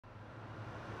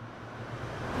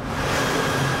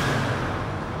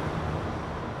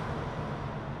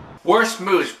Worst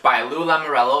moves by Lou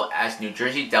Lamoriello as New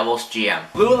Jersey Devils GM.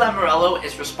 Lou Lamoriello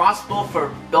is responsible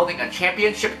for building a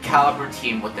championship caliber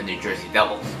team with the New Jersey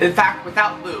Devils. In fact,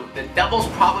 without Lou, the Devils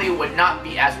probably would not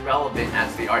be as relevant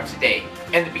as they are today.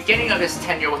 In the beginning of his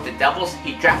tenure with the Devils,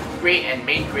 he drafted great and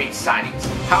made great signings.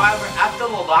 However, after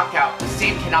the lockout, the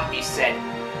same cannot be said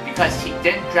because he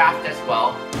didn't draft as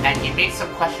well and he made some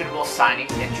questionable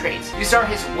signings and trades. These are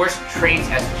his worst trades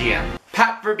as GM.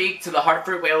 Pat Verbeek to the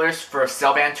Hartford Whalers for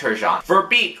Syvain Turgeon.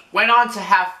 Verbeek went on to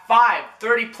have 5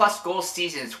 30-plus goal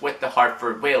seasons with the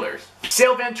Hartford Whalers.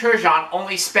 Syvain Turgeon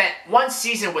only spent 1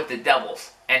 season with the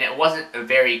Devils, and it wasn't a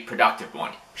very productive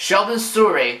one. Sheldon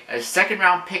Souray, a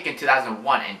second-round pick in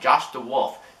 2001, and Josh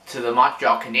Dewolf to the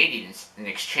Montreal Canadiens in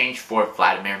exchange for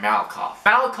Vladmir Malakov.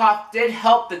 Malakov did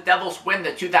help the Devils win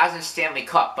the 2000 Stanley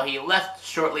Cup, but he left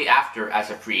shortly after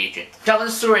as a free agent. Sheldon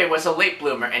Souray was a late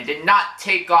bloomer and did not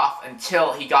take off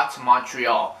until he got to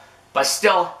Montreal, but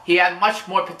still, he had much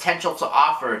more potential to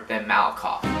offer than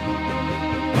Malakov.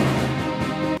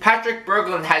 Patrick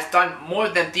Berglund has done more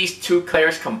than these 2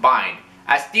 players combined,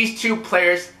 as these 2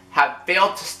 players have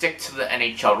failed to stick to the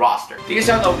NHL roster. These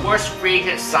are the worst free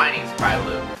agent signings by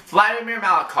Lou. Vladmir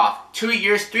Malakov, 2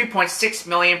 years, $3.6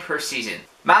 million per season.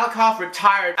 Malakov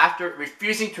retired after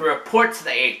refusing to report to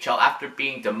the AHL after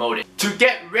being demoted. To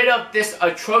get rid of this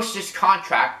atrocious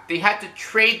contract, they had to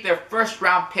trade their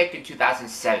first-round pick in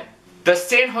 2007. The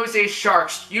San Jose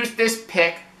Sharks used this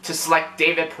pick to select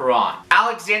David Perron.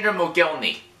 Alexander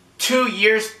Mogilny, 2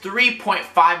 years,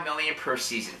 $3.5 million per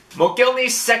season.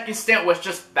 Mogilny's second stint was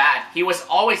just bad. He was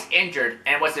always injured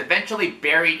and was eventually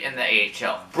buried in the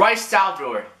AHL. Bryce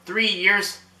Salvador, 3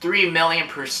 years, $3 million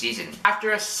per season.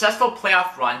 After a successful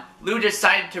playoff run, Lou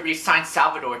decided to re-sign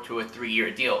Salvador to a 3-year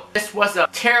deal. This was a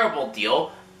terrible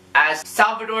deal, as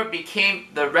Salvador became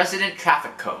the resident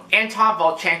traffic cone. Anton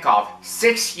Volchenkov,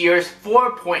 6 years,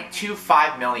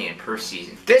 $4.25 million per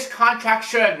season. This contract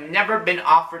should have never been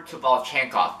offered to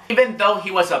Volchenkov, even though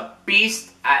he was a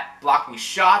beast at blocking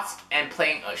shots and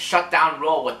playing a shutdown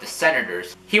role with the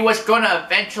Senators. He was going to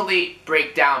eventually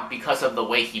break down because of the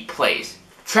way he plays.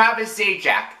 Travis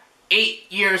Zajac, 8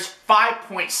 years,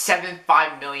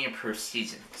 $5.75 million per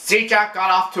season. Zajac got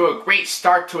off to a great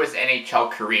start to his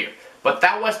NHL career, but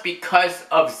that was because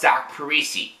of Zach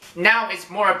Parise. Now it's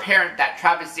more apparent that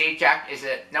Travis Zajac is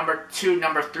a number 2,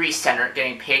 number 3 center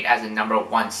getting paid as a number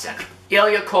 1 center.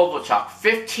 Ilya Kovalchuk,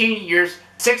 15 years,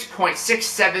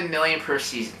 $6.67 million per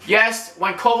season. Yes,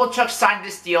 when Kovalchuk signed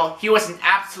this deal, he was an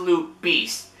absolute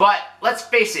beast. But let's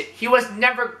face it, he was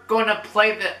never going to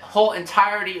play the whole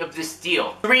entirety of this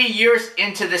deal. 3 years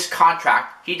into this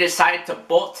contract, he decided to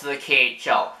bolt to the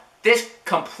KHL. This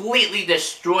completely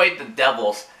destroyed the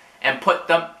Devils and put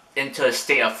them into a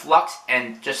state of flux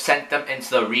and just sent them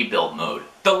into the rebuild mode.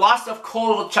 The loss of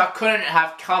Kovalchuk couldn't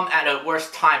have come at a worse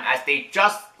time, as they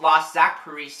just lost Zach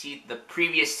Parise the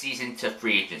previous season to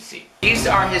free agency. These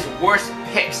are his worst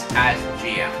picks as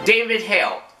GM. David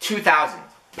Hale, 2000.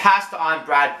 Passed on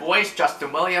Brad Boyce,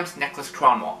 Justin Williams, Nicholas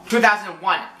Kronwall.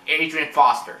 2001, Adrian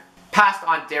Foster. Passed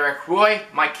on Derek Roy,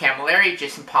 Mike Camilleri,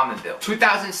 Jason Pominville.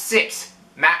 2006,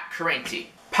 Matt Corrente.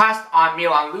 Passed on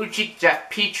Milan Lucic, Jeff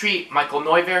Petrie, Michael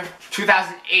Neuver.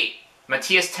 2008,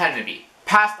 Mattias Tedenby.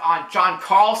 Passed on John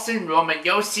Carlson, Roman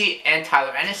Josi, and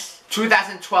Tyler Ennis.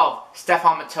 2012,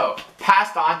 Stefan Matteau.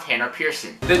 Passed on Tanner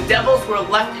Pearson. The Devils were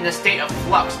left in a state of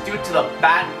flux due to the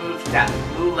bad moves that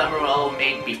Lou Lamoriello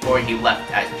made before he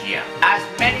left as GM. As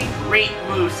many great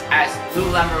moves as Lou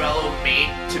Lamoriello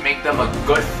made to make them a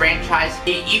good franchise,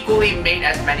 he equally made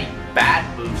as many bad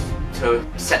moves to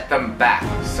set them back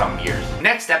some years.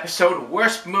 Next episode,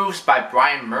 worst moves by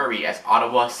Brian Murray as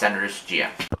Ottawa Senators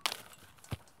GM.